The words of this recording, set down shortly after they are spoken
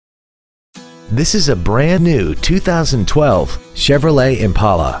This is a brand new 2012 Chevrolet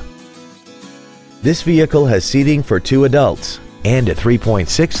Impala. This vehicle has seating for 2 adults and a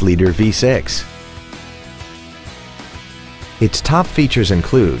 3.6-liter V6. Its top features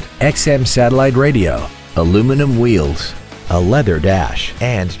include XM satellite radio, aluminum wheels, a leather dash,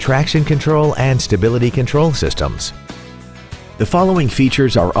 and traction control and stability control systems. The following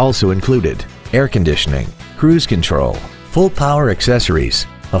features are also included: air conditioning, cruise control, full power accessories,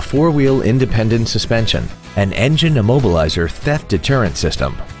 a 4-wheel independent suspension, an engine immobilizer theft deterrent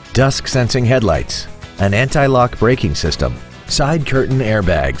system, dusk sensing headlights, an anti-lock braking system, side curtain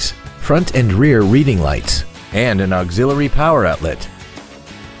airbags, front and rear reading lights, and an auxiliary power outlet.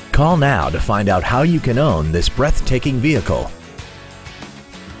 Call now to find out how you can own this breathtaking vehicle.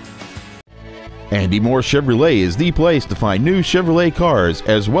 Andy Mohr Chevrolet is the place to find new Chevrolet cars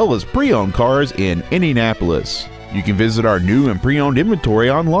as well as pre-owned cars in Indianapolis. You can visit our new and pre-owned inventory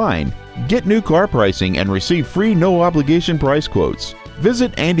online, get new car pricing, and receive free no-obligation price quotes.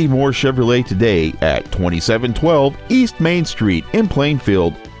 Visit Andy Mohr Chevrolet today at 2712 East Main Street in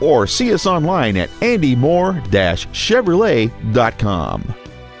Plainfield, or see us online at andymohr-chevrolet.com.